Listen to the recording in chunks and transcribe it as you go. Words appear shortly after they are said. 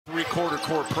quarter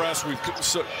court press we've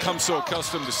come so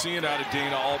accustomed to seeing out of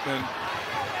Dana Altman.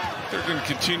 They're going to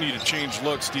continue to change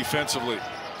looks defensively.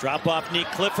 Drop off knee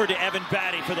Clifford to Evan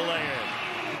Battey for the lay-in.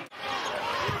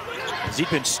 He's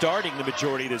been starting the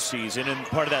majority of the season and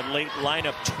part of that late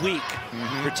lineup tweak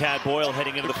for Tad Boyle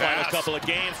heading into the final couple of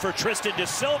games for Tristan Da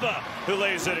Silva, who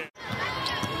lays it in.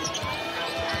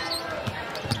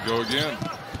 Go again.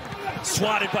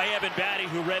 Swatted by Evan Battey,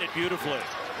 who read it beautifully.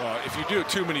 Well, if you do it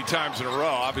too many times in a row,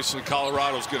 obviously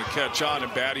Colorado's going to catch on,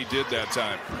 and Battey did that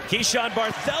time. Keyshawn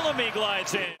Bartholomew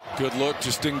glides in. Good look,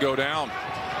 just didn't go down.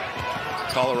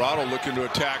 Colorado looking to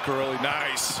attack early.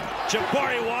 Nice.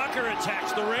 Jabari Walker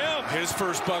attacks the rim. His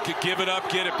first bucket, give it up,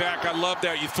 get it back. I love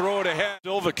that. You throw it ahead.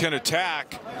 Silva can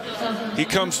attack. He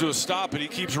comes to a stop, and he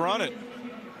keeps running.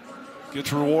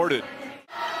 Gets rewarded.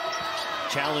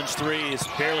 Challenge three is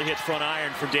barely hit front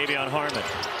iron from Davion Harmon.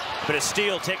 But a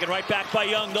steal taken right back by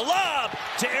Young. The lob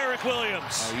to Eric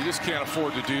Williams. You just can't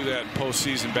afford to do that in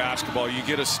postseason basketball. You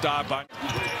get a stop by.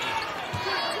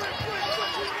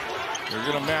 They're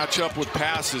going to match up with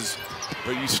passes,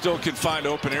 but you still can find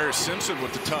open areas. Simpson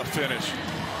with the tough finish.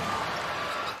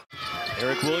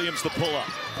 Eric Williams the pull-up.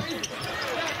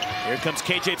 Here comes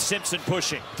KJ Simpson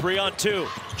pushing. 3-on-2.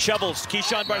 Shovels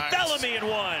Keyshawn Bartholomew and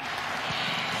one.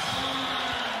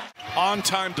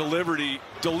 On-time delivery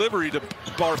to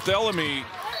Bartholomew.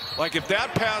 Like, if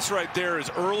that pass right there is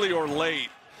early or late,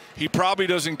 he probably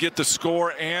doesn't get the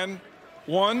score and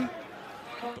one.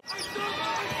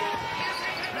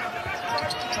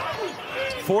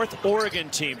 Fourth Oregon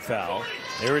team foul.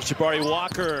 There is Jabari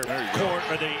Walker,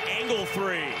 or the angle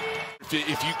three.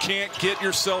 If you can't get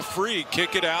yourself free,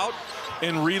 kick it out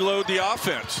and reload the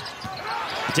offense.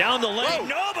 Down the lane,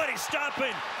 nobody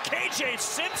stopping. KJ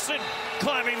Simpson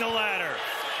climbing the ladder.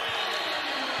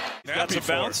 Got some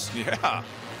bounce. Yeah.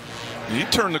 He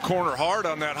turned the corner hard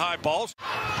on that high ball.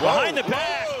 Behind the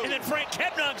back, and then Frank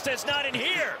Kepnong says not in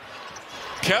here.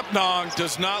 Kepnong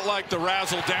does not like the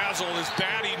razzle-dazzle as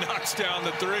Battey knocks down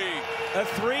the three. A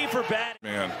three for Battey.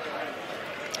 Man,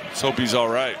 let's hope he's all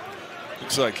right.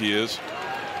 Looks like he is.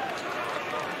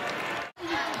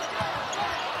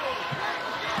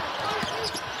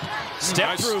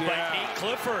 Step through by Nate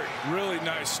Clifford. Really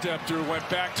nice step through. Went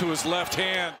back to his left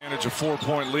hand. Manage a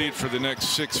 4-point lead for the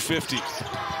next 6:50.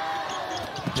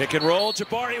 Pick and roll.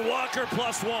 Jabari Walker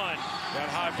 +1. That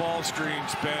high ball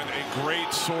screen's been a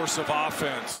great source of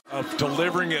offense, of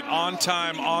delivering it on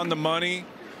time, on the money.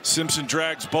 Simpson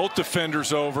drags both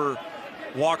defenders over.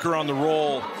 Walker on the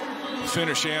roll.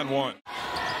 Finish and one.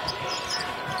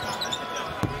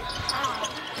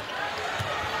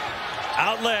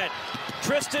 Outlet.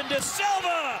 Tristan Da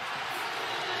Silva.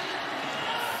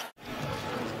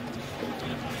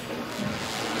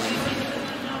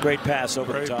 Great pass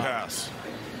over the top. Great pass.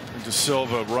 Da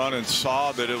Silva running,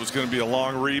 saw that it was going to be a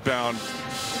long rebound.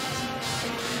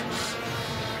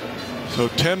 So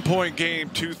 10-point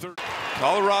game, 2-30.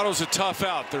 Colorado's a tough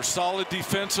out. They're solid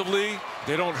defensively.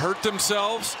 They don't hurt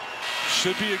themselves.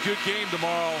 Should be a good game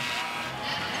tomorrow.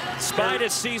 Spied a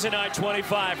season high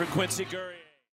 25 for Quincey Guerrier.